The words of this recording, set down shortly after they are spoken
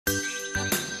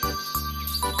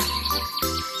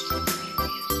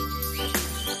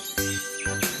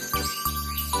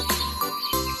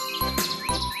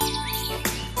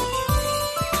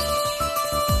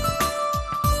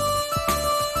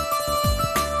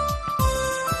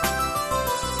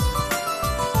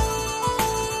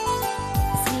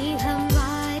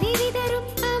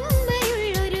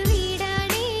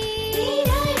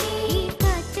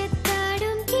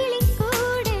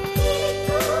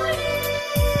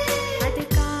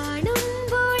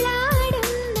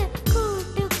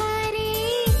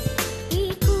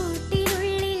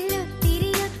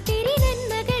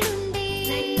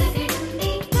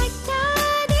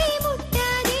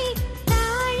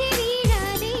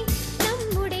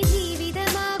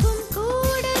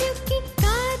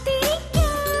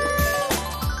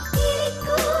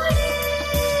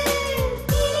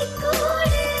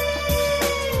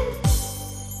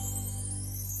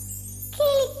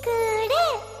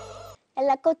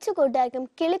എല്ലാ കൊച്ചു കൂട്ടുകാർക്കും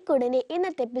കിളിക്കൂടിന്റെ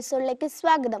ഇന്നത്തെ എപ്പിസോഡിലേക്ക്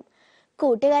സ്വാഗതം.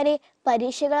 കൂട്ടുകാരെ,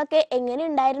 പരീക്ഷകളൊക്കെ എങ്ങനെ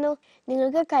ഉണ്ടായിരുന്നു?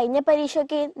 നിങ്ങൾക്ക് കഴിഞ്ഞ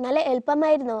പരീക്ഷയൊക്കെ നല്ല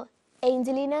എളുപ്പമായിരുന്നോ?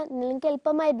 ഏഞ്ചലീന, നിങ്ങൾക്ക്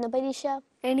എളുപ്പമായിരുന്നോ പരീക്ഷ?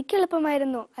 എനിക്ക്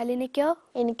എളുപ്പമായിരുന്നു. അലിനയ്ക്കോ?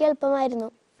 എനിക്ക്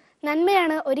എളുപ്പമായിരുന്നു.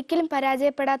 നന്മയാണ് ഒരിക്കലും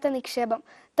പരാജയപ്പെടാത്ത നിക്ഷേപം.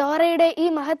 തോറയുടെ ഈ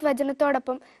മഹത്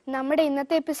വചനത്തോടൊപ്പം നമ്മുടെ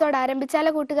ഇന്നത്തെ എപ്പിസോഡ്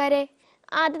ആരംഭിച്ചാലോ കൂട്ടുകാരെ?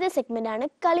 ആദ്യത്തെ സെഗ്മെന്റ് ആണ്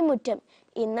കളിമുറ്റം.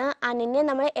 ഇന്ന് അനന്യ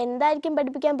നമ്മളെ എന്തായിരിക്കും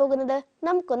പഠിപ്പിക്കാൻ പോകുന്നത്?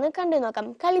 നമുക്കൊന്ന് കണ്ടു നോക്കാം.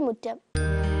 കളിമുറ്റം.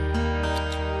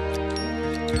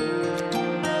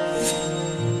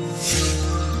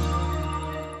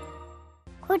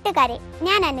 കൂട്ടുകാരെ,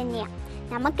 ഞാൻ അനന്യ.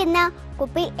 നമുക്കിന്ന്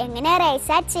കുപ്പി എങ്ങനെ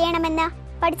റൈസാറ്റ് ചെയ്യണമെന്ന്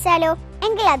പഠിച്ചാലോ?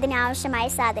 എങ്കിൽ അതിനാവശ്യമായ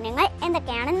സാധനങ്ങൾ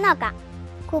എന്തൊക്കെയാണെന്ന് നോക്കാം.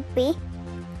 കുപ്പി,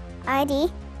 അരി,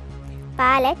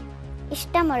 പാലറ്റ്,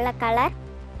 ഇഷ്ടമുള്ള കളർ,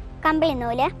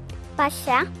 കമ്പിളിനൂല്, പശ,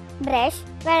 ബ്രഷ്,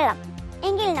 വെള്ളം.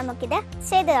 എങ്കിൽ നമുക്കിത്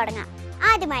ചെയ്തു തുടങ്ങാം.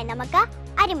 ആദ്യമായി നമുക്ക്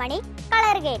അരിമണി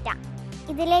കളർ കയറ്റാം.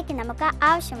 ഇതിലേക്ക് നമുക്ക്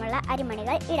ആവശ്യമുള്ള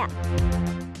അരിമണികൾ ഇടാം.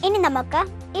 ഇനി നമുക്ക്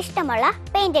ഇഷ്ടമുള്ള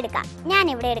പെയിന്റ് എടുക്കാം.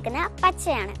 ഞാൻ ഇവിടെ എടുക്കുന്ന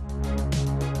പച്ചയാണ്.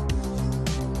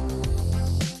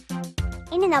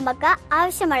 ഇനി നമുക്ക്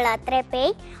ആവശ്യമുള്ള അത്ര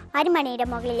പെയിന്റ് അരിമണിയുടെ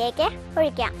മുകളിലേക്ക്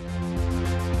ഒഴിക്കാം.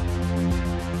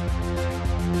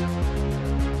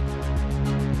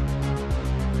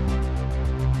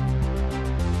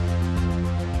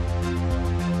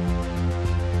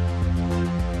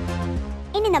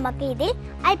 ഇനി നമുക്ക് ഇതിൽ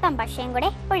അല്പം പശയും കൂടെ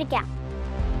ഒഴിക്കാം.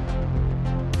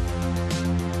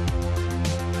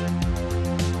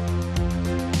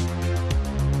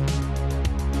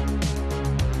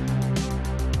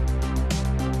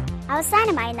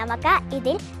 അവസാനമായി നമുക്ക്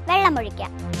ഇതിൽ വെള്ളം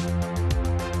ഒഴിക്കാം.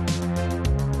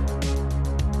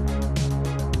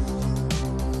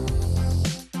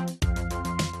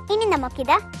 ഇനി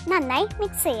നമുക്കിത് നന്നായി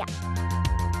മിക്സ് ചെയ്യാം.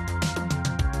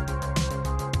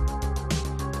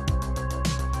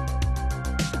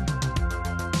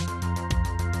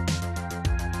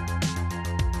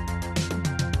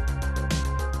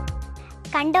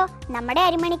 കണ്ടോ, നമ്മുടെ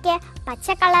അരിമണിക്ക്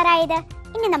പച്ച കളറായത്.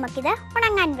 ഇനി നമുക്കിത്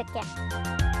ഉണങ്ങാൻ വെക്കാം.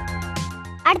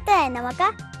 അടുത്തതായി നമുക്ക്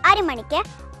അരിമണിക്ക്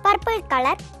പർപ്പിൾ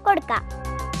കളർ കൊടുക്കാം.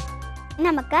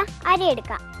 നമുക്ക് അരി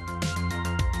എടുക്കാം.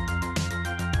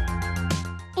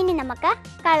 ഇനി നമുക്ക്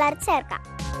കളർ ചേർക്കാം.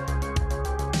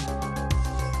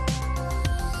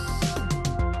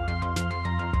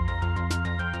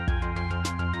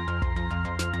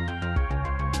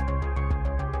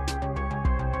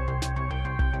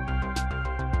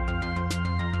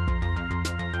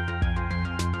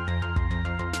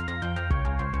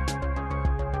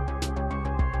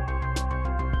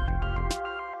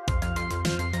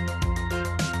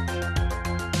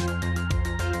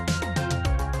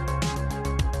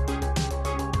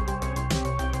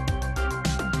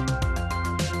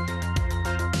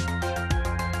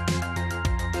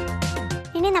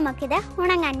 ഇനി നമുക്കിത്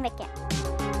ഉണങ്ങാൻ വെക്കാം.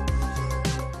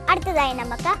 അടുത്തതായി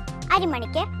നമുക്ക്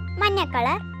അരിമണിക്ക് മഞ്ഞ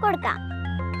കളർ കൊടുക്കാം.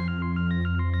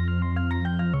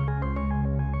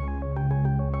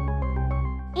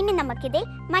 ഇനി നമുക്കിതിൽ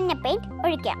മഞ്ഞ പെയിന്റ്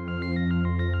ഒഴിക്കാം.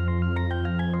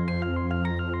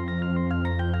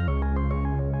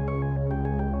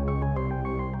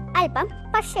 അല്പം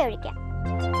പശ ഒഴിക്കാം.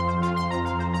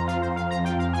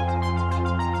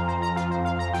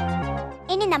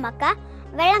 ഇനി നമുക്ക്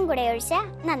വെള്ളം കൂടെ ഒഴിച്ച്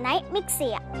നന്നായി മിക്സ്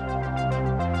ചെയ്യാം.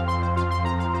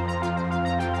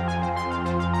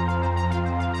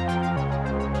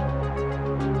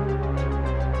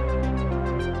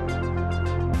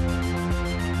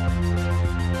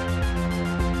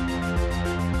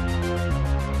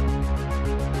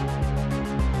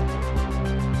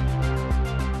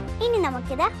 ഇനി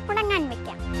നമുക്കിത് ഉണങ്ങാൻ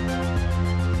വെക്കാം.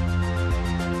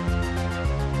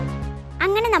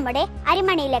 അങ്ങനെ നമ്മുടെ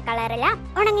അരിമണിയിലെ കളറെല്ലാം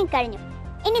ഉണങ്ങിക്കഴിഞ്ഞു.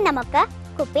 ഇനി നമുക്ക്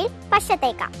കുപ്പിയിൽ പശ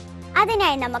തേക്കാം.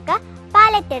 അതിനായി നമുക്ക്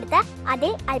പാലറ്റ് എടുത്ത്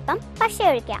അതിൽ അല്പം പശ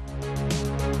ഒഴിക്കാം.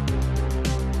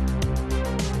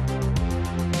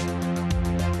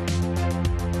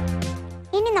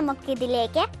 ഇനി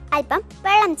നമുക്കിതിലേക്ക് അല്പം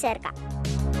വെള്ളം ചേർക്കാം.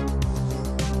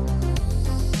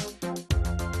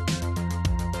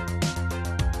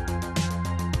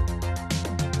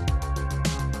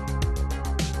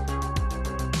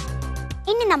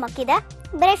 ഇനി നമുക്കിത്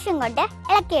ബ്രഷും കൊണ്ട്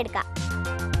ഇളക്കിയെടുക്കാം.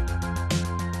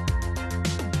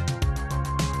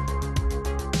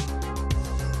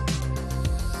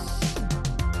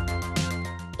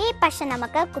 ഈ പശ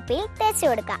നമുക്ക് കുപ്പിയിൽ തേച്ചു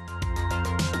കൊടുക്കാം.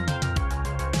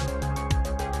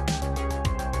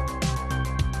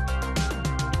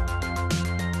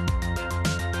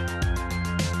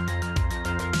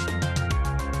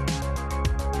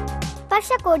 പശ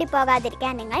കൂടി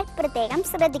പോകാതിരിക്കാൻ നിങ്ങൾ പ്രത്യേകം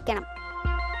ശ്രദ്ധിക്കണം.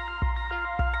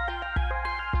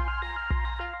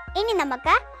 ഇനി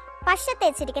നമുക്ക് പശ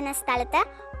തേച്ചിരിക്കുന്ന സ്ഥലത്ത്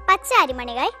പച്ച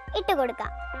അരിമണികൾ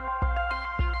ഇട്ടുകൊടുക്കാം.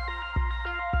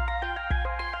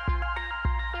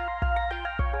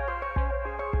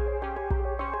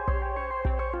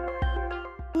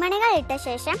 മണികൾ ഇട്ട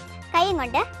ശേഷം കൈ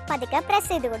കൊണ്ട് പതുക്കെ പ്രസ്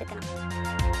ചെയ്ത് കൊടുക്കണം.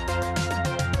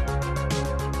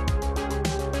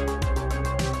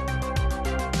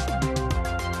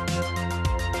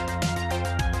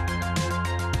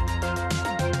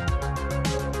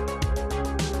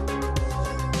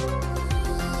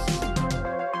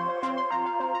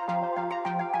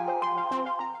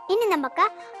 ഇനി നമുക്ക്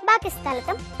ബാക്കി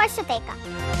സ്ഥലത്തും പശ തേക്കാം.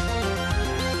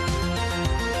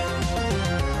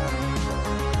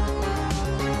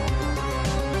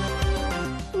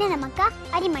 ഇനി നമുക്ക്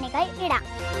അരിമണികൾ ഇടാം.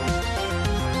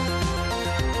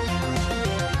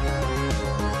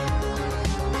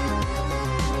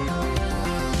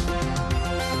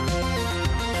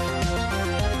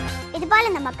 ഇതുപോലെ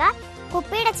നമുക്ക്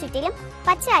കുപ്പിയുടെ ചുറ്റിലും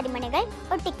പച്ച അരിമണികൾ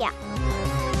ഒട്ടിക്കാം.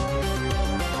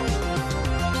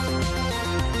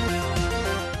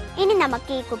 ഇനി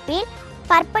നമുക്ക് ഈ കുപ്പിയിൽ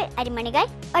പർപ്പിൾ അരിമണികൾ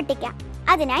ഒട്ടിക്കാം.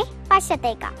 അതിനായി പശ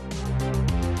തേക്കാം.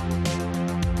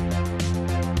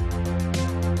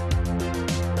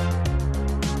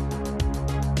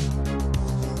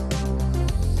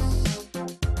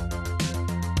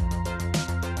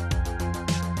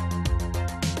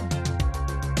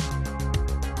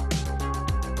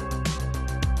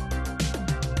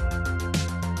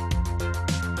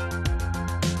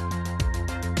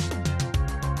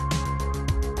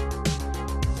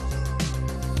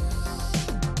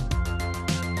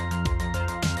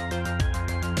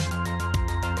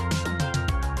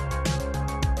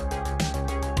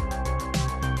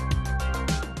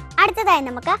 അടുത്തതായി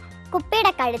നമുക്ക്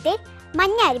കുപ്പിയുടെ കഴുത്തിൽ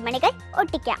മഞ്ഞ അരിമണികൾ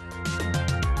ഒട്ടിക്കാം.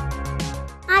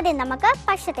 ആദ്യം നമുക്ക്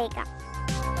പശ തേക്കാം.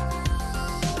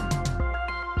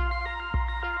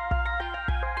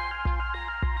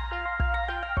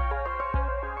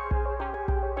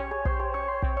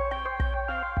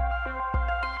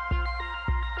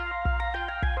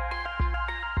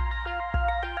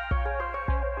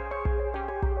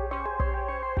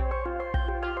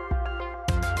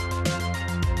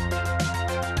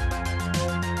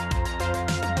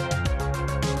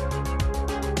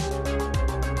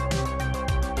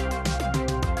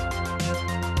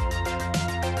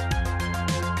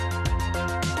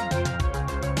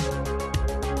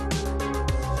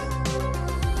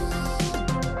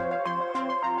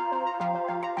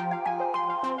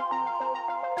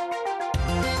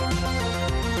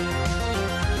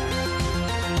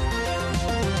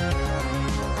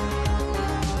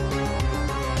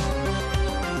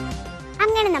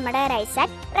 അങ്ങനെ നമ്മുടെ റൈസ്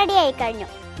ആർട്ട് റെഡി ആയി കഴിഞ്ഞു.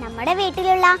 നമ്മുടെ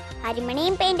വീട്ടിലുള്ള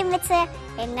അരിമണിയും പെയിന്റും വെച്ച്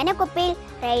എങ്ങനെ കുപ്പിയിൽ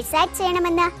റൈസ് ആർട്ട്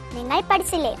ചെയ്യണമെന്ന് നിങ്ങൾ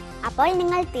പഠിച്ചില്ലേ? അപ്പോൾ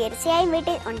നിങ്ങൾ തീർച്ചയായും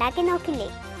വീട്ടിൽ ഉണ്ടാക്കി നോക്കില്ലേ?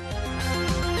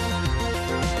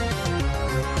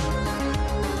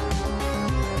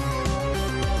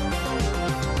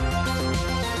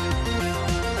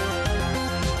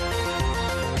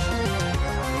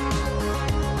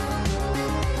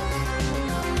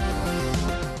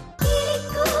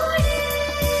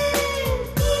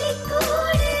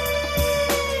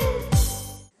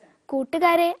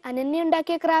 കൂട്ടുകാരെ, അനന്യ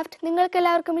ഉണ്ടാക്കിയ ക്രാഫ്റ്റ് നിങ്ങൾക്ക്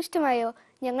എല്ലാവർക്കും ഇഷ്ടമായോ?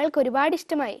 ഞങ്ങൾക്ക് ഒരുപാട്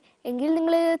ഇഷ്ടമായി. എങ്കിൽ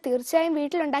നിങ്ങൾ തീർച്ചയായും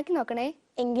വീട്ടിൽ ഉണ്ടാക്കി നോക്കണേ.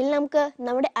 എങ്കിൽ നമുക്ക്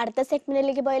നമ്മുടെ അടുത്ത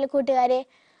സെഗ്മെന്റിലേക്ക് പോയാലോ കൂട്ടുകാരെ?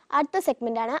 അടുത്ത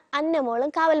സെഗ്മെന്റാണ് അന്നമോളും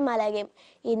കാവൽമാലാകയും.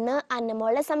 ഇന്ന്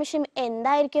അന്നമോളുടെ സംശയം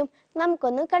എന്തായിരിക്കും?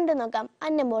 നമുക്കൊന്ന് കണ്ടു നോക്കാം.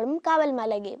 അന്നമോളും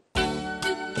കാവൽമാലാകയും.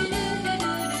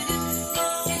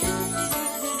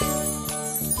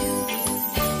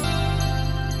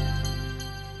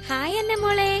 ഹായ്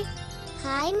അന്നമോളെ.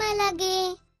 ഹായ് മാലാകേ.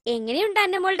 എങ്ങനെയുണ്ട്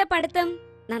അന്നമോളുടെ പഠിത്തം?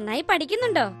 നന്നായി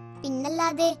പഠിക്കുന്നുണ്ടോ?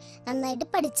 പിന്നല്ലാതെ, നന്നായിട്ട്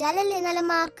പഠിച്ചാലല്ലേ നല്ല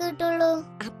മാർക്ക് കിട്ടുള്ളൂ.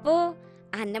 അപ്പോ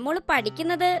അന്നമോള്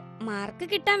പഠിക്കുന്നത് മാർക്ക്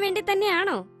കിട്ടാൻ വേണ്ടി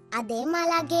തന്നെയാണോ? അതെ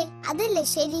മാലാകേ, അതല്ലേ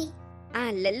ശരി?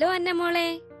 അല്ലല്ലോ അന്നമോളെ.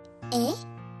 ഏ?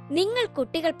 നിങ്ങൾ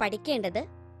കുട്ടികൾ പഠിക്കേണ്ടത്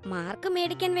മാർക്ക്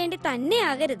മേടിക്കാൻ വേണ്ടി തന്നെ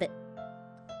ആകരുത്.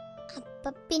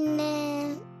 അപ്പൊ പിന്നെ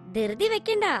ധൃതി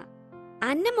വെക്കണ്ട.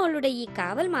 അന്നമോളുടെ ഈ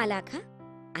കാവൽ മാലാഖ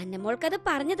അന്നമോൾക്കത്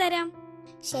പറഞ്ഞു തരാം.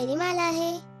 ശരി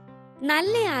മാലാഹേ.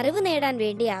 നല്ല അറിവ് നേടാൻ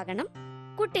വേണ്ടിയാകണം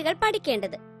കുട്ടികൾ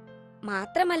പഠിക്കേണ്ടത്.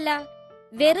 മാത്രമല്ല,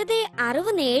 വെറുതെ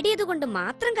അറിവ് നേടിയതുകൊണ്ട്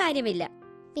മാത്രം കാര്യമില്ല.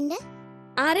 പിന്നെ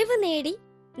അറിവ് നേടി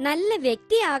നല്ല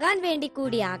വ്യക്തിയാകാൻ വേണ്ടി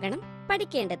കൂടിയാകണം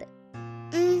പഠിക്കേണ്ടത്.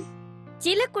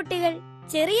 ചില കുട്ടികൾ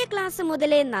ചെറിയ ക്ലാസ്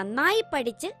മുതലേ നന്നായി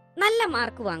പഠിച്ച് നല്ല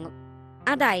മാർക്ക് വാങ്ങും.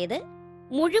 അതായത്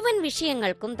മുഴുവൻ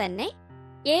വിഷയങ്ങൾക്കും തന്നെ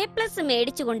A+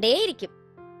 മേടിച്ചുകൊണ്ടേയിരിക്കും.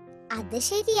 അത്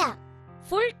ശരിയാ.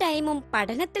 ഫുൾ ടൈമും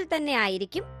പഠനത്തിൽ തന്നെ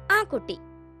ആയിരിക്കും ആ കുട്ടി.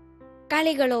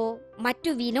 കളികളോ മറ്റു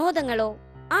വിനോദങ്ങളോ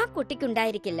ആ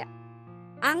കുട്ടിക്കുണ്ടായിരിക്കില്ല.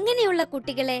 അങ്ങനെയുള്ള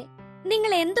കുട്ടികളെ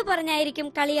നിങ്ങൾ എന്തു പറഞ്ഞായിരിക്കും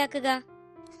കളിയാക്കുക?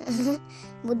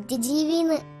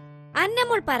 ബുദ്ധിജീവിന്ന്.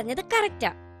 അന്നമോൾ പറഞ്ഞത്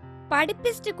കറക്റ്റാ.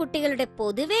 പഠിപ്പിസ്റ്റ് കുട്ടികളുടെ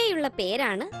പൊതുവേയുള്ള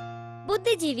പേരാണ്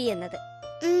ബുദ്ധിജീവി എന്നത്.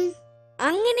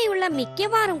 അങ്ങനെയുള്ള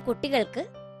മിക്കവാറും കുട്ടികൾക്ക്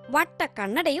വട്ട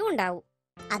കണ്ണടയും ഉണ്ടാവും.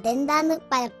 അതെന്താന്ന്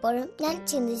പലപ്പോഴും ഞാൻ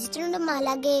ചിന്തിച്ചിട്ടുണ്ട്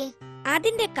മാലാഖേ.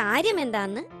 അതിന്റെ കാര്യം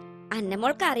എന്താന്ന്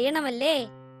അന്നമോൾക്ക് അറിയണമല്ലേ?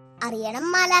 അറിയണം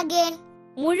മാലാഖേ.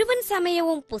 മുഴുവൻ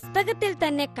സമയവും പുസ്തകത്തിൽ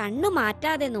തന്നെ കണ്ണു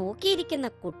മാറ്റാതെ നോക്കിയിരിക്കുന്ന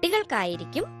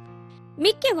കുട്ടികൾക്കായിരിക്കും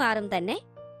മിക്കവാറും തന്നെ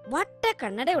വട്ട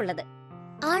കണ്ണടയുള്ളത്.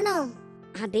 ആണോ?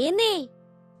 അതേന്നേ.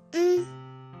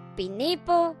 പിന്നെ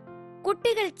ഇപ്പോ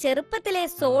കുട്ടികൾ ചെറുപ്പത്തിലെ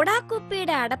സോഡാ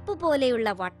കുപ്പിയുടെ അടപ്പ്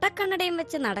പോലെയുള്ള വട്ടക്കണ്ണടയും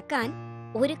വെച്ച് നടക്കാൻ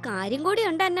ഒരു കാര്യം കൂടി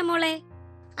ഉണ്ട് അന്നമോളെ.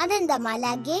 അതെന്താ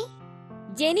മാലാഖേ?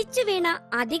 ജനിച്ചു വീണ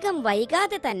അധികം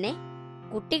വൈകാതെ തന്നെ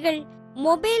കുട്ടികൾ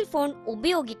മൊബൈൽ ഫോൺ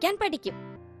ഉപയോഗിക്കാൻ പഠിക്കും.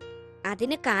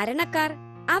 അതിന് കാരണക്കാർ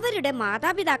അവരുടെ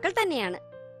മാതാപിതാക്കൾ തന്നെയാണ്.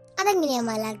 അതെങ്ങനെയാ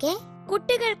മാലാഖേ?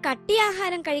 കുട്ടികൾ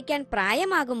കട്ടിയാഹാരം കഴിക്കാൻ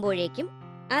പ്രായമാകുമ്പോഴേക്കും,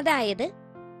 അതായത്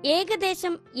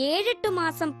ഏകദേശം 7-8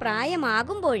 മാസം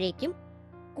പ്രായമാകുമ്പോഴേക്കും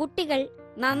കുട്ടികൾ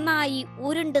നന്നായി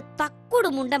ഉരുണ്ട്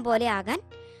തക്കുടുമുണ്ടം പോലെ ആകാൻ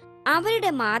അവരുടെ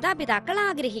മാതാപിതാക്കൾ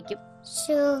ആഗ്രഹിക്കും.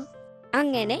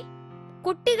 അങ്ങനെ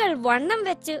കുട്ടികൾ വണ്ണം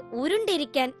വെച്ച്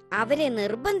ഉരുണ്ടിരിക്കാൻ അവരെ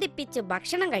നിർബന്ധിപ്പിച്ച്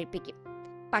ഭക്ഷണം കഴിപ്പിക്കും.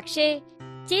 പക്ഷേ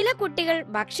ചില കുട്ടികൾ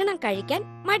ഭക്ഷണം കഴിക്കാൻ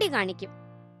മടി കാണിക്കും.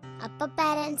 അപ്പൊ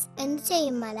പാരന്റ്സ് എന്ത്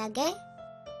ചെയ്യും മാലാഖേ?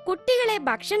 കുട്ടികളെ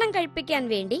ഭക്ഷണം കഴിപ്പിക്കാൻ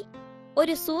വേണ്ടി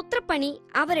ഒരു സൂത്രപ്പണി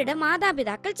അവരുടെ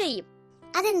മാതാപിതാക്കൾ ചെയ്യും.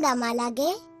 അതെന്താ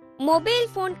മാലാഖേ? മൊബൈൽ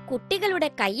ഫോൺ കുട്ടികളുടെ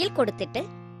കയ്യിൽ കൊടുത്തിട്ട്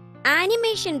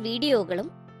ആനിമേഷൻ വീഡിയോകളും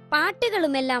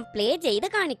പാട്ടുകളുമെല്ലാം പ്ലേ ചെയ്ത്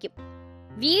കാണിക്കും.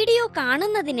 വീഡിയോ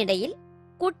കാണുന്നതിനിടയിൽ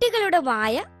കുട്ടികളുടെ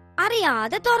വായ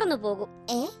അറിയാതെ തുറന്നു പോകും.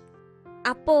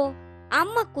 അപ്പോ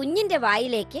അമ്മ കുഞ്ഞിന്റെ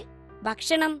വായിലേക്ക്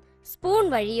ഭക്ഷണം സ്പൂൺ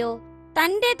വഴിയോ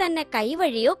തന്റെ തന്നെ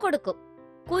കൈവഴിയോ കൊടുക്കും.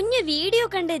 കുഞ്ഞ് വീഡിയോ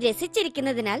കണ്ട്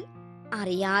രസിച്ചിരിക്കുന്നതിനാൽ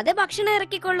അറിയാതെ ഭക്ഷണം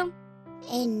ഇറക്കിക്കൊള്ളും.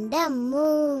 എന്റെ അമ്മൂ.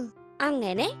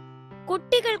 അങ്ങനെ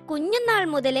കുട്ടികൾ കുഞ്ഞുനാൾ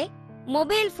മുതലേ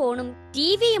മൊബൈൽ ഫോണും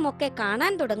ടിവിയും ഒക്കെ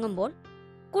കാണാൻ തുടങ്ങുമ്പോൾ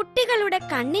കുട്ടികളുടെ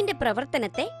കണ്ണിന്റെ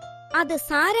പ്രവർത്തനത്തെ അത്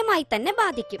സാരമായി തന്നെ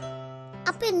ബാധിക്കും.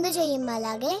 അപ്പൊ എന്തു ചെയ്യും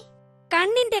മാലാഖേ?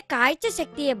 കണ്ണിന്റെ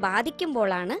കാഴ്ചശക്തിയെ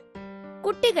ബാധിക്കുമ്പോഴാണ്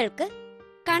കുട്ടികൾക്ക്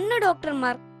കണ്ണു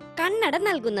ഡോക്ടർമാർ കണ്ണട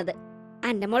നൽകുന്നത്.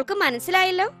 അന്നമോൾക്ക്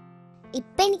മനസ്സിലായല്ലോ?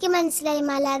 ഇപ്പൊ എനിക്ക് മനസ്സിലായി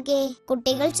മാലാഖേ,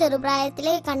 കുട്ടികൾ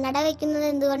ചെറുപ്രായത്തിലെ കണ്ണട വെക്കുന്നത്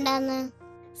എന്തുകൊണ്ടാന്ന്.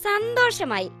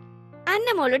 സന്തോഷമായി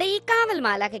അന്നമോളുടെ ഈ കാവൽ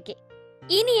മാലാഖയ്ക്ക്.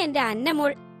 ഇനി എന്റെ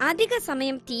അന്നമോൾ അധിക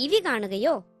സമയം ടിവി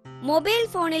കാണുകയോ മൊബൈൽ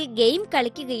ഫോണിൽ ഗെയിം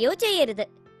കളിക്കുകയോ ചെയ്യരുത്,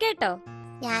 കേട്ടോ?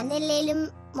 ഞാൻ എല്ലേലും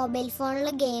മൊബൈൽ ഫോണിൽ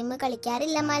ഗെയിം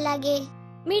കളിക്കാറില്ല മാലാഖേ.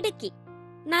 മിടുക്കി,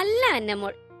 നല്ല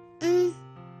അന്നമോൾ.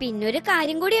 പിന്നൊരു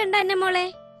കാര്യം കൂടി ഉണ്ട് അന്നമോളെ.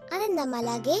 അതെന്താ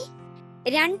മാലാഖേ?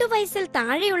 2 വയസ്സിൽ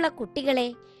താഴെയുള്ള കുട്ടികളെ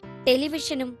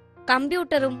ടെലിവിഷനും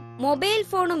കമ്പ്യൂട്ടറും മൊബൈൽ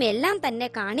ഫോണും എല്ലാം തന്നെ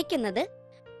കാണിക്കുന്നത്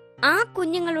ആ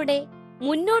കുഞ്ഞുങ്ങളുടെ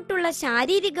മുന്നോട്ടുള്ള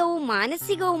ശാരീരികവും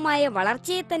മാനസികവുമായ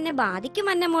വളർച്ചയെ തന്നെ ബാധിക്കും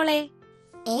അന്നമോളെ.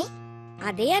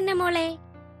 അതെ അന്നമോളെ.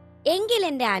 എങ്കിൽ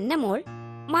എന്റെ അന്നമോൾ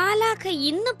മാലാഖ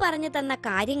ഇന്ന് പറഞ്ഞു തന്ന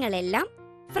കാര്യങ്ങളെല്ലാം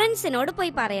ഫ്രണ്ട്സിനോട്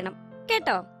പോയി പറയണം,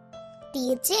 കേട്ടോ?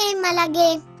 തീർച്ചയായും മാലാഖേ.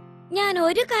 ഞാൻ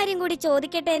ഒരു കാര്യം കൂടി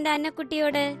ചോദിക്കട്ടെ എന്റെ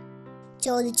അന്നക്കുട്ടിയോട്?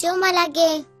 ചോദിച്ചോ മാലാഖേ.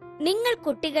 നിങ്ങൾ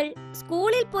കുട്ടികൾ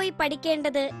സ്കൂളിൽ പോയി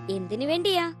പഠിക്കേണ്ടത് എന്തിനു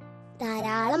വേണ്ടിയാ?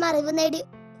 ധാരാളം അറിവ് നേടി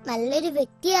നല്ലൊരു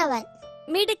വ്യക്തിയാവാൻ.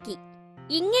 മിടുക്കി.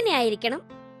 ഇങ്ങനെയായിരിക്കണം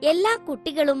എല്ലാ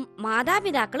കുട്ടികളും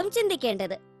മാതാപിതാക്കളും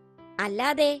ചിന്തിക്കേണ്ടത്.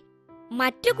 അല്ലാതെ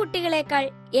മറ്റു കുട്ടികളെക്കാൾ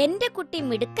എന്റെ കുട്ടി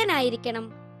മിടുക്കനായിരിക്കണം,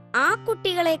 ആ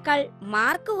കുട്ടികളെക്കാൾ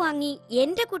മാർക്ക് വാങ്ങി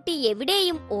എന്റെ കുട്ടി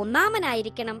എവിടെയും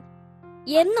ഒന്നാമനായിരിക്കണം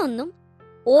എന്നൊന്നും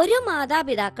ഒരു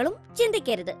മാതാപിതാക്കളും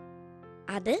ചിന്തിക്കരുത്.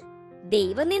 അത്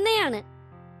ദൈവനിന്ദയാണ്.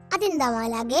 അതെന്താ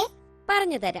മാലാഖേ?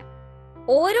 പറഞ്ഞു തരാം.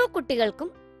 ഓരോ കുട്ടികൾക്കും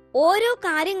ഓരോ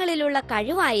കാര്യങ്ങളിലുള്ള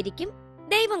കഴിവായിരിക്കും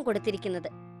ദൈവം കൊടുത്തിരിക്കുന്നത്.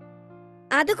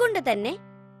 അതുകൊണ്ട് തന്നെ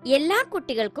എല്ലാ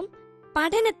കുട്ടികൾക്കും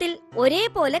പഠനത്തിൽ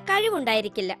ഒരേപോലെ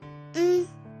കഴിവുണ്ടായിരിക്കില്ല.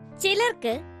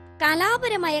 ചിലർക്ക്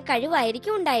കലാപരമായ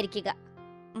കഴിവായിരിക്കും ഉണ്ടായിരിക്കുക,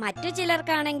 മറ്റു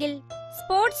ചിലർക്കാണെങ്കിൽ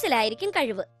സ്പോർട്സിലായിരിക്കും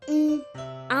കഴിവ്.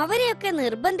 അവരെയൊക്കെ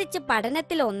നിർബന്ധിച്ച്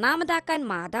പഠനത്തിൽ ഒന്നാമതാക്കാൻ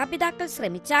മാതാപിതാക്കൾ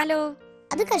ശ്രമിച്ചാലോ?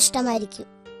 അത് കഷ്ടമായിരിക്കും.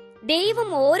 ദൈവം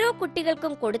ഓരോ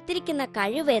കുട്ടികൾക്കും കൊടുത്തിരിക്കുന്ന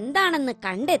കഴിവ് എന്താണെന്ന്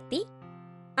കണ്ടെത്തി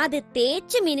അത്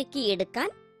തേച്ചു മിനുക്കിയെടുക്കാൻ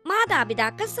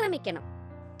മാതാപിതാക്കൾ ശ്രമിക്കണം.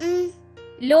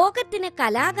 ലോകത്തിന്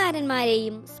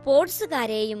കലാകാരന്മാരെയും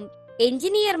സ്പോർട്സുകാരെയും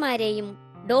എഞ്ചിനീയർമാരെയും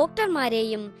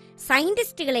ഡോക്ടർമാരെയും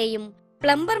സയന്റിസ്റ്റുകളെയും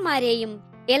പ്ലംബർമാരെയും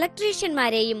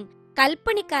ഇലക്ട്രീഷ്യന്മാരെയും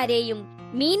കൽപ്പണിക്കാരെയും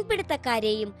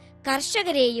മീൻപിടുത്തക്കാരെയും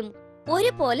കർഷകരെയും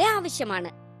ഒരുപോലെ ആവശ്യമാണ്.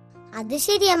 അത്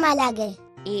ശരിയാ മാലാഖേ.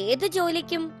 ഏതു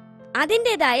ജോലിക്കും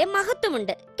അതിന്റേതായ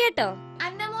മഹത്വമുണ്ട്, കേട്ടോ?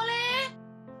 അന്നമോളെ,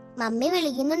 മമ്മി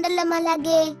വിളിക്കുന്നുണ്ടല്ലോ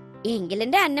മാലാഖേ.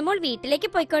 എങ്കിലെന്റെ അന്നമോൾ വീട്ടിലേക്ക്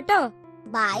പോയിക്കോട്ടോ.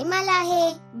 ബായ് മലാഹേ.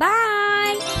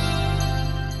 ബായ്.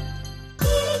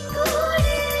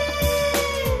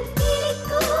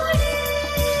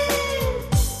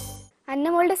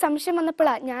 അന്നമോളുടെ സംശയം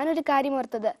വന്നപ്പോഴാ ഞാനൊരു കാര്യം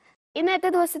ഓർത്തത്. ഇന്നത്തെ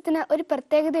ദിവസത്തിന് ഒരു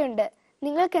പ്രത്യേകതയുണ്ട്.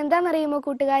 നിങ്ങൾക്ക് എന്താണെന്നറിയുമോ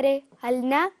കൂട്ടുകാരെ?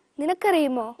 അൽന,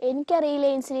 നിനക്കറിയുമോ? എനിക്കറിയില്ല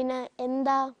ഏഞ്ചലീന,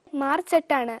 എന്താ? മാർച്ച്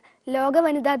 8 ലോക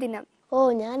വനിതാ ദിനം. ഓ,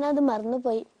 ഞാനത്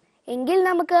മറന്നുപോയി. എങ്കിൽ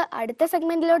നമുക്ക് അടുത്ത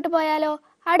സെഗ്മെന്റിലോട്ട് പോയാലോ?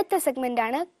 അടുത്ത സെഗ്മെന്റ്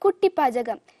ആണ്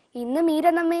കുട്ടിപ്പാചകം. ഇന്ന് മീര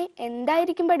നമ്മെ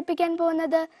എന്തായിരിക്കും പഠിപ്പിക്കാൻ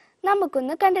പോകുന്നത്?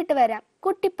 നമുക്കൊന്ന് കണ്ടിട്ട് വരാം.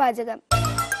 കുട്ടിപ്പാചകം.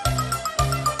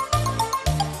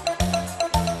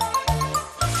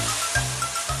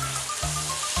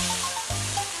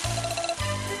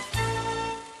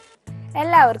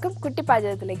 എല്ലാവർക്കും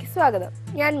കുട്ടിപ്പാചകത്തിലേക്ക് സ്വാഗതം.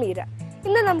 ഞാൻ മീര.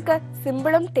 ഇന്ന് നമുക്ക്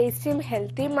സിമ്പിളും ടേസ്റ്റിയും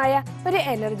ഹെൽത്തിയുമായ ഒരു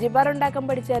എനർജി ബാർ ഉണ്ടാക്കാൻ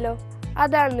പഠിച്ചാലോ?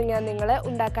 അതാണ് ഞാൻ നിങ്ങളെ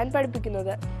ഉണ്ടാക്കാൻ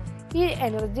പഠിപ്പിക്കുന്നത്. ഈ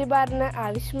എനർജി ബാറിന്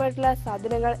ആവശ്യമായിട്ടുള്ള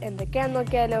സാധനങ്ങൾ എന്തൊക്കെയാണെന്ന്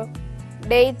നോക്കിയാലോ?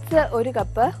 Dates 1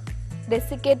 cup,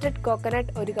 desiccated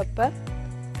coconut 1 cup,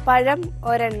 പഴം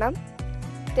 1 എണ്ണം,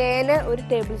 തേന് 1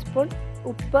 ടേബിൾ സ്പൂൺ,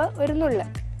 ഉപ്പ് 1 നുള്ള്.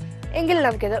 എങ്കിൽ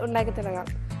നമുക്കിത് ഉണ്ടാക്കി തുടങ്ങാം.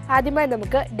 ആദ്യമായി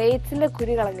നമുക്ക് ഡേറ്റ്സിന്റെ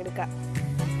കുരു കളഞ്ഞെടുക്കാം.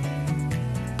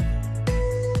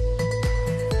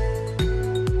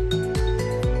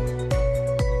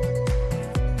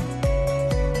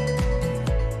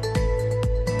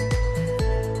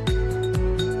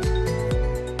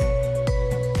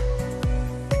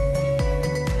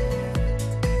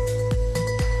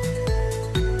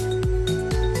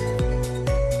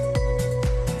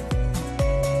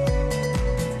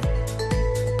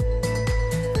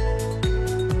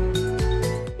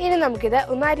 ഇനി നമുക്കിത്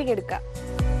ഒന്ന് അരിഞ്ഞെടുക്കാം.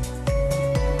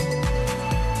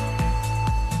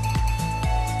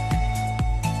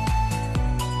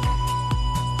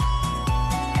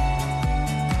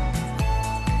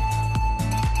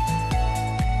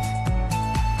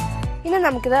 ഇനി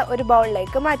നമുക്കിത് ഒരു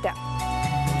ബൗളിലേക്ക് മാറ്റാം.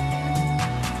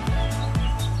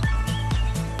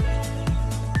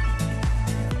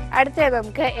 അടുത്തത്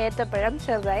നമുക്ക് ഏത്തപ്പഴം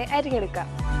ചെറുതായി അരിഞ്ഞെടുക്കാം.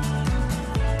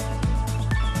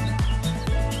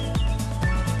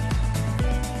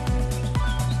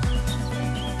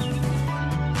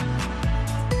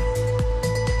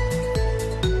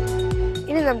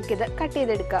 ഇനി നമുക്കിത് കട്ട്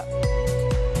ചെയ്തെടുക്കാം.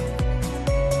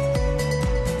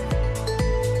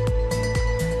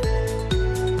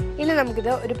 ഇനി നമുക്കിത്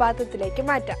ഒരു പാത്രത്തിലേക്ക്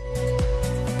മാറ്റാം.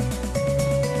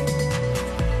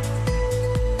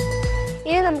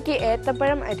 ഇനി നമുക്ക്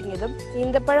ഏത്തപ്പഴം അരിഞ്ഞതും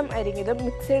ഈന്തപ്പഴം അരിഞ്ഞതും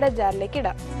മിക്സിയുടെ ജാറിലേക്ക്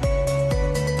ഇടാം.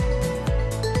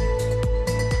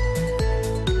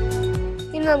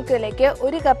 ഇനി നമുക്കിതിലേക്ക്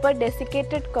 1 കപ്പ്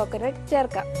ഡെസിക്കേറ്റഡ് കോക്കനട്ട്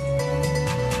ചേർക്കാം.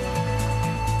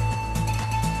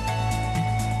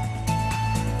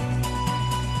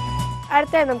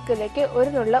 അടുത്തായി നമുക്കിതിലേക്ക് 1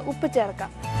 നുള്ള ഉപ്പ്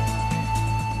ചേർക്കാം.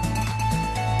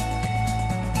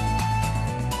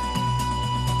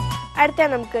 അടുത്തായി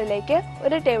നമുക്കിതിലേക്ക്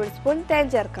 1 ടേബിൾ സ്പൂൺ തേൻ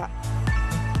ചേർക്കാം.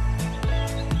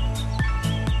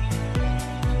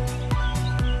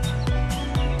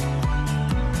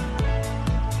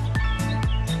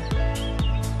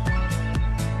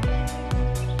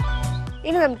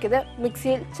 ഇനി നമുക്കിത്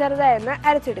മിക്സിയിൽ ചെറുതായി ഒന്ന്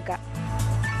അരച്ചെടുക്കാം.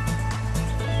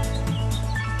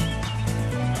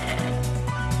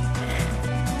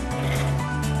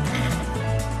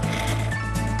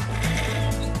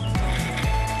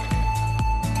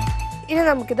 ഇനി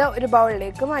നമുക്കിത് ഒരു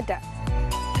ബൗളിലേക്ക് മാറ്റാം.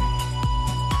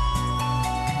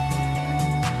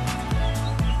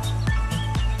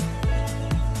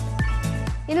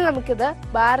 ഇനി നമുക്കിത്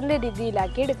ബാറിന്റെ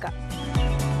രീതിയിലാക്കി എടുക്കാം.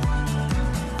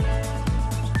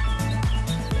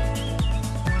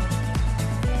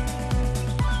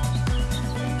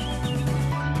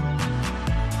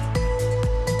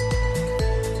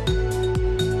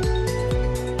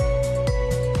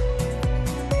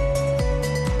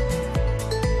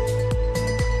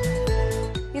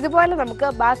 ഇതുപോലെ നമുക്ക്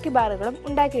ബാക്കി ബാറുകളും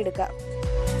ഉണ്ടാക്കിയെടുക്കാം.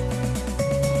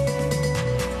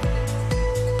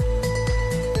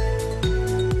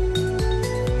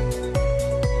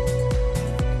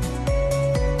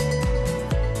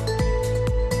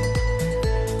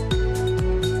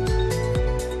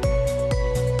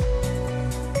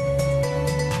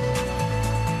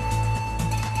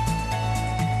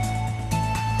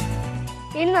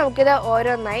 ഇനി നമുക്കിത്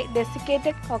ഓരോന്നായി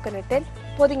ഡെസിക്കേറ്റഡ് കോക്കനട്ടിൽ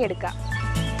പൊതിഞ്ഞെടുക്കാം.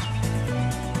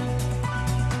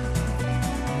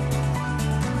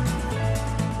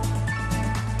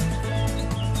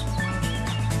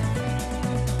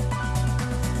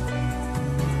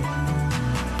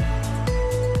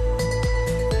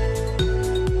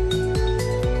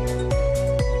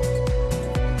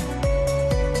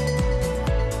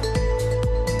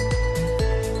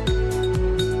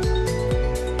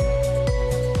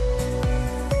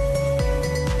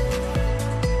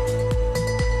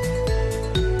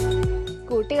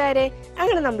 കൂട്ടുകാരെ,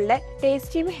 അങ്ങനെ നമ്മളുടെ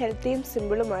ടേസ്റ്റിയും ഹെൽത്തിയും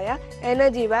സിമ്പിളുമായ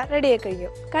എനർജി ബാർ റെഡിയായി കഴിഞ്ഞു.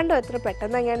 കണ്ടോ എത്ര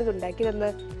പെട്ടെന്ന് ഞാനിത് ഉണ്ടാക്കി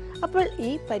തന്നത്. അപ്പോൾ ഈ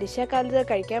പരീക്ഷാകാലത്ത്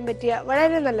കഴിക്കാൻ പറ്റിയ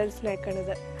വളരെ നല്ലൊരു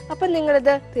സ്നാക്കാണിത്. അപ്പം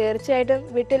നിങ്ങളിത് തീർച്ചയായിട്ടും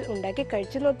വീട്ടിൽ ഉണ്ടാക്കി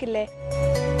കഴിച്ചു നോക്കില്ലേ?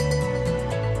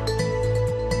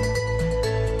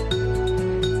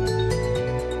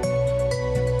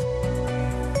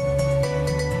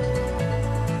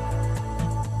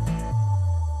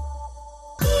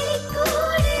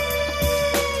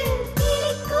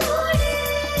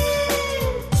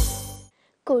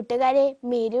 കൂട്ടുകാരെ,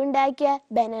 മേരി ഉണ്ടാക്കിയ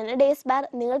ബനാന ഡേസ് ബാർ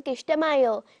നിങ്ങൾക്ക്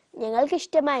ഇഷ്ടമായോ? ഞങ്ങൾക്ക്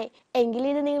ഇഷ്ടമായി. എങ്കിൽ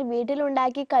ഇത് നിങ്ങൾ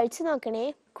വീട്ടിലുണ്ടാക്കി കഴിച്ചു നോക്കണേ.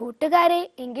 കൂട്ടുകാരെ,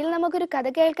 എങ്കിൽ നമുക്കൊരു കഥ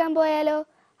കേൾക്കാൻ പോയാലോ?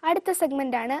 അടുത്ത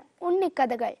സെഗ്മെന്റ് ആണ്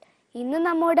ഉണ്ണിക്കഥകൾ. ഇന്ന്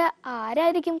നമ്മോട്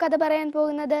ആരായിരിക്കും കഥ പറയാൻ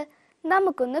പോകുന്നത്?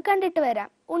 നമുക്കൊന്ന് കണ്ടിട്ട് വരാം.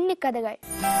 ഉണ്ണിക്കഥകൾ.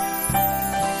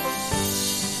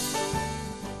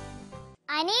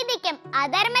 അനീതിക്കും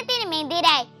അധർമ്മത്തിനും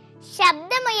എതിരായി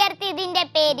ശബ്ദമുയർത്തിയതിന്റെ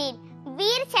പേരിൽ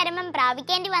വീരചരമം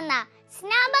പ്രാപിക്കേണ്ടി വന്ന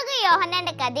സ്നാപക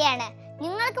യോഹന്നാന്റെ കഥയാണ്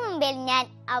നിങ്ങൾക്ക് മുമ്പിൽ ഞാൻ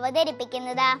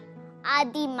അവതരിപ്പിക്കുന്നത്.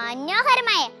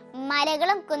 അതിമനോഹരമായ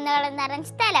മലകളും കുന്നുകളും നിറഞ്ഞ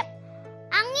സ്ഥലം.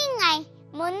 അങ്ങിങ്ങായി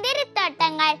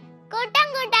മുന്തിരിത്തോട്ടങ്ങൾ, കൂട്ടം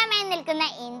കൂട്ടമായി നിൽക്കുന്ന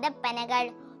ഈന്തപ്പനകൾ,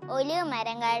 ഒലിവ്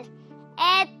മരങ്ങൾ.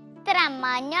 എത്ര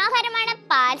മനോഹരമാണ്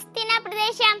പാലസ്തീന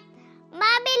പ്രദേശം.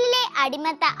 ബാബേലിലെ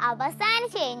അടിമത്ത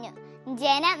അവസാനിച്ചു കഴിഞ്ഞു.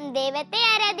 ജനം ദൈവത്തെ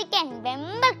ആരാധിക്കാൻ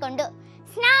വെമ്പൽ കൊണ്ടു.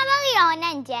 സ്നാപക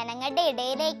യോഹന്നാൻ ജനങ്ങളുടെ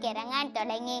ഇടയിലേക്ക് ഇറങ്ങാൻ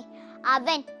തുടങ്ങി.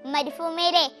 അവൻ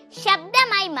മരുഭൂമിയിലെ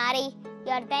ശബ്ദമായി മാറി.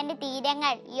 യോർദാന്റെ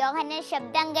തീരങ്ങൾ യോഹന്നാൻ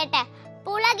ശബ്ദം കേട്ട്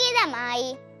പുളകിതമായി.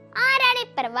 ആരാണ്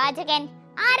പ്രവാചകൻ?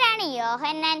 ആരാണ്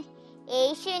യോഹന്നാൻ?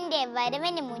 യേശുവിന്റെ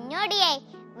വരവിന് മുന്നോടിയായി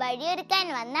വഴിയൊരുക്കാൻ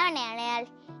വന്നവനാണ് അയാൾ.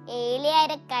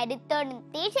 ഏലിയാരെ കരുത്തോടും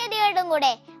തീക്ഷണതയോടും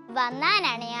കൂടെ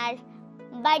വന്നാനാണ് അയാൾ.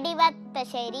 വടിവത്ത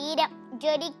ശരീരം,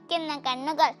 ജ്വലിക്കുന്ന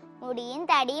കണ്ണുകൾ, മുടിയും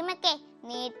തടിയുമൊക്കെ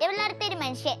നീട്ടി വളർത്തിയൊരു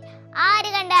മനുഷ്യൻ.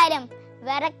 ആര് കണ്ടാലും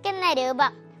വിറയ്ക്കുന്ന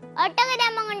രൂപം.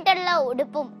 ഒട്ടകരാമം കൊണ്ടുള്ള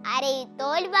ഉടുപ്പും അരയിൽ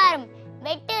തോൽവാറും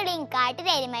വെട്ടുകിളിയും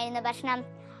കാട്ടുതേരുമായിരുന്നു ഭക്ഷണം.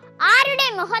 ആരുടെ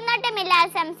മുഖനോട്ടമില്ലാതെ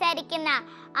സംസാരിക്കുന്ന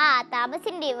ആ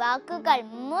താമസിന്റെ വാക്കുകൾ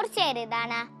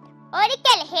മൂർച്ചയേറിയതാണ്.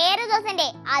 ഒരിക്കൽ ഹേറോദോസിന്റെ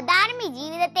അധാർമിക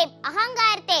ജീവിതത്തെയും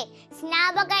അഹങ്കാരത്തെ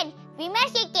സ്നാപകൻ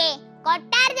വിമർശിക്കുകയും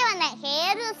കൊട്ടാരത്തിൽ വന്ന്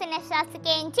ഹേറോദോസിനെ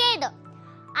ശാസിക്കുകയും ചെയ്തു.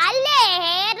 അല്ലേ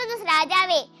ഹേറോദോസ്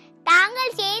രാജാവേ, താങ്കൾ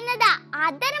ചെയ്യുന്നത്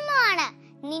അധർമ്മമാണ്.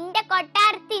 നിന്റെ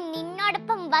കൊട്ടാരത്തിൽ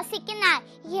നിന്നോടൊപ്പം വസിക്കുന്ന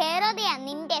ഹേറോദിയ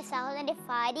നിന്റെ സഹോദരന്റെ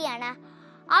ഭാര്യയാണ്.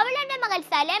 അവളുടെ മകൾ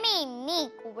സലോമയും നീ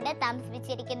കൂടെ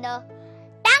താമസിപ്പിച്ചിരിക്കുന്നു.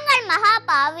 താങ്കൾ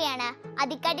മഹാപാവിയാണ്.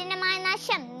 അതികഠിനമായ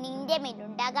നാശം നിന്റെ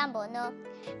മേലുണ്ടാകാൻ പോന്നു.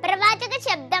 പ്രവാചക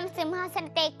ശബ്ദം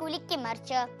സിംഹാസനത്തെ കുലുക്കി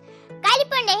മറിച്ചു.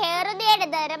 കലിപ്പുണ്ട് ഹേറോദിയയുടെ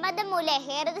ധർമ്മതം മൂലം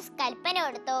ഹേറോദസ് കൽപ്പന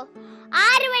കൊടുത്തു.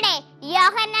 ആരുടെ?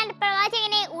 യോഹന്നാൻ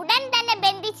പ്രവാചകനെ ഉടൻ തന്നെ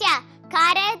ബന്ധിച്ച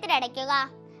കാരാഗ്രഹത്തിലടയ്ക്കുക.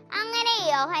 അങ്ങനെ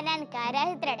യോഹന്നാൻ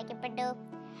കാരാഗ്രഹത്തിലടയ്ക്കപ്പെട്ടു.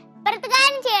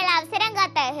 പ്രതികാരം ചെയ്യാനുള്ള അവസരം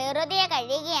കാത്ത് ഹേറോദിയ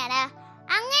കഴിയുകയാണ്.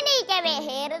 അങ്ങനെ ഇരിക്കവേ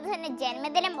ഹേറോദസിന്റെ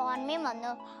ജന്മദിനം ഓർമ്മയും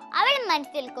വന്നു. അവൾ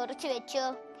മനസ്സിൽ കുറിച്ചു വെച്ചു,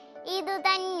 ഇതു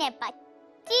തന്നെ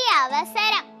പറ്റിയ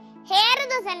അവസരം.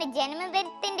 ഹേറോദസിന്റെ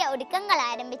ജന്മദിനത്തിന്റെ ഒരുക്കങ്ങൾ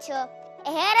ആരംഭിച്ചു.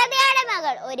 ഹേറോദിയയുടെ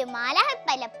മകൾ ഒരു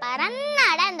മാലാഖപ്പല്ല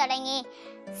പറന്നാടാൻ തുടങ്ങി.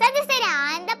 സദസ്യരെ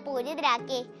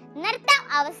ആനന്ദപൂരിതരാക്കി. നൃത്തം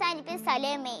അവസാനിപ്പിച്ച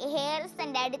സലോമെ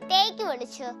ഹേറോദസിന്റെ അടുത്തേക്ക്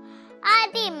വിളിച്ചു.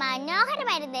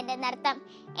 അതിമനോഹരമായിരുന്നു എന്റെ നൃത്തം.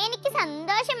 എനിക്ക്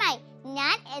സന്തോഷമായി.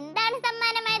 ഞാൻ എന്താണ്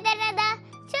സമ്മാനമായി തരുന്നത്?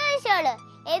 ചോദിച്ചോളൂ,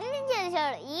 എന്തും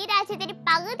ചോദിച്ചോളൂ. ഈ രാജ്യത്തിന്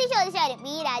പകുതി ചോദിച്ചാലും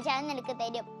ഈ രാജാവ് നിനക്ക്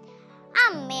തരും.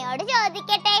 അമ്മയോട്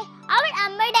ചോദിക്കട്ടെ. അവൾ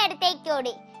അമ്മയുടെ അടുത്തേക്ക്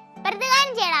ഓടി.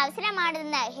 പ്രതികാരം ചെയ്യാൻ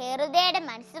അവസരമാണെന്ന് ഹേറോദിയയുടെ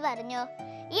മനസ്സ് പറഞ്ഞു.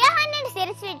 യോഹന്നാൻ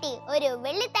ശിരസ് വെട്ടി ഒരു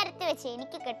വെള്ളിത്തരത്തിൽ വെച്ച്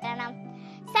എനിക്ക് കിട്ടണം.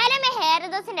 സലോമെ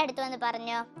ഹേറോദോസിന്റെ അടുത്ത് വന്ന്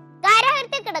പറഞ്ഞു,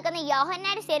 കാരാഗ്രഹത്തിൽ കിടക്കുന്ന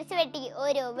യോഹന്നാന്റെ ശിരസ് വെട്ടി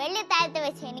ഒരു വെള്ളിത്തരത്തിൽ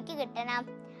വെച്ച് എനിക്ക് കിട്ടണം.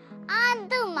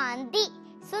 അത് മതി.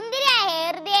 സുന്ദരിയായ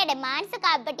ഹേറോദിയയുടെ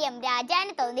മാനസികാപട്യം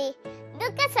രാജാവിന് തോന്നി.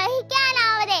 ദുഃഖം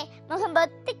സഹിക്കാനാവാതെ മുഖം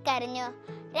പൊത്തിക്കരഞ്ഞു.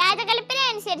 രാജകൽപ്പന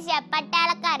അനുസരിച്ച്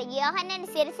പട്ടാളക്കാർ യോഹന്നാന്റെ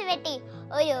ശിരസ് വെട്ടി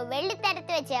ഒരു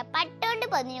വെള്ളിത്തരത്തിൽ വെച്ച് പട്ടുകൊണ്ട്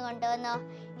പൊതിഞ്ഞു കൊണ്ടുവന്നു.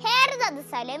 ഹേറോദോസ്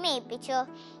സലോമയെ ഏൽപ്പിച്ചു.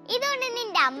 ഇതുകൊണ്ട്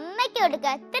നിന്റെ അമ്മയ്ക്ക്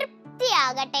കൊടുക്കുക,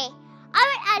 തൃപ്തിയാകട്ടെ.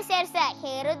 അവൾ ആ ശിരസ്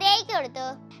ഹേറോദിയയ്ക്ക് കൊടുത്തു.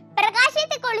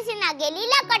 പ്രകാശത്തെ കുളിച്ചുന്ന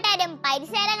ഗലീല കൊട്ടാരം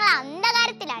പരിസരങ്ങൾ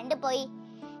അന്ധകാരത്തിൽ അണ്ടുപോയി.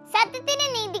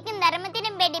 സത്യത്തിനും നീതിക്കും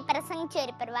ധർമ്മത്തിനും വേണ്ടി പ്രസംഗിച്ച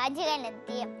ഒരു പ്രവാചകൻ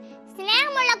എത്തി.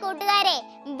 സ്നേഹമുള്ള കൂട്ടുകാരെ,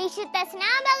 വിശുദ്ധ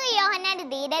സ്നാപക യോഹന്നാന്റെ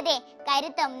ധീരതയെ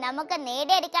കരുത്തും നമുക്ക്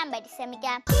നേടിയെടുക്കാൻ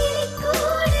പരിശ്രമിക്കാം.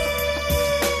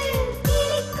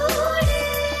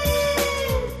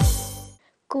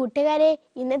 കൂട്ടുകാരെ,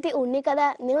 ഇന്നത്തെ ഉണ്ണിക്കഥ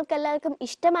നിങ്ങൾക്ക് എല്ലാവർക്കും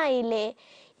ഇഷ്ടമായില്ലേ?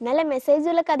 നല്ല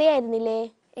മെസ്സേജുള്ള കഥയായിരുന്നില്ലേ?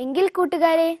 എങ്കിൽ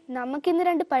കൂട്ടുകാരെ, നമുക്കിന്ന്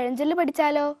 2 പഴഞ്ചൊല്ല്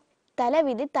പഠിച്ചാലോ?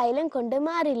 തലവിധി തൈലം കൊണ്ട്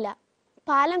മാറില്ല,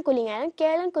 പാലം കുലുങ്ങിയാലും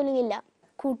കേളം കുലുങ്ങില്ല.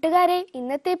 കൂട്ടുകാരെ,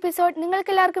 ഇന്നത്തെ എപ്പിസോഡ്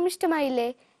നിങ്ങൾക്ക് എല്ലാവർക്കും ഇഷ്ടമായില്ലേ?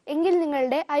 എങ്കിൽ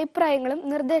നിങ്ങളുടെ അഭിപ്രായങ്ങളും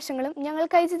നിർദ്ദേശങ്ങളും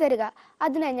ഞങ്ങൾക്ക് അയച്ചു തരിക.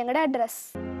 അതിനായി ഞങ്ങളുടെ address: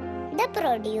 the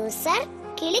producer,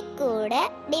 Kilikkoodu,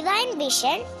 divine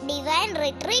vision, divine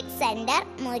retreat centre,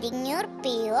 Muringoor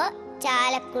PO,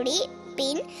 Chalakudy,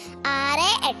 pin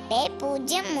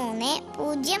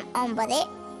 680309,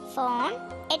 phone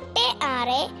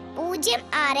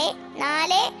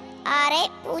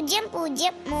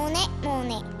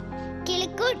 8606464033,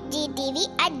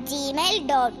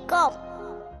 kilikkood@gmail.com.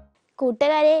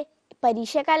 കൂട്ടുകാരെ,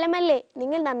 പരീക്ഷാകാലമല്ലേ,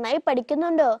 നിങ്ങൾ നന്നായി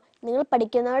പഠിക്കുന്നുണ്ടോ? നിങ്ങൾ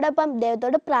പഠിക്കുന്നതോടൊപ്പം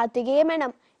ദൈവത്തോട് പ്രാർത്ഥിക്കുകയും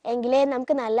വേണം. എങ്കിലേ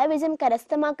നമുക്ക് നല്ല വിജയം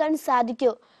കരസ്ഥമാക്കാൻ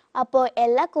സാധിക്കൂ. അപ്പോൾ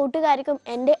എല്ലാ കൂട്ടുകാർക്കും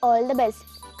എൻ്റെ ഓൾ ദി ബെസ്റ്റ്.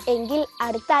 എങ്കിൽ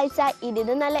അടുത്ത ആഴ്ച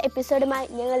ഇതിന് നല്ല എപ്പിസോഡുമായി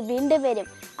ഞങ്ങൾ വീണ്ടും വരും.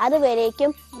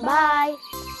 അതുവരേക്കും ബൈ.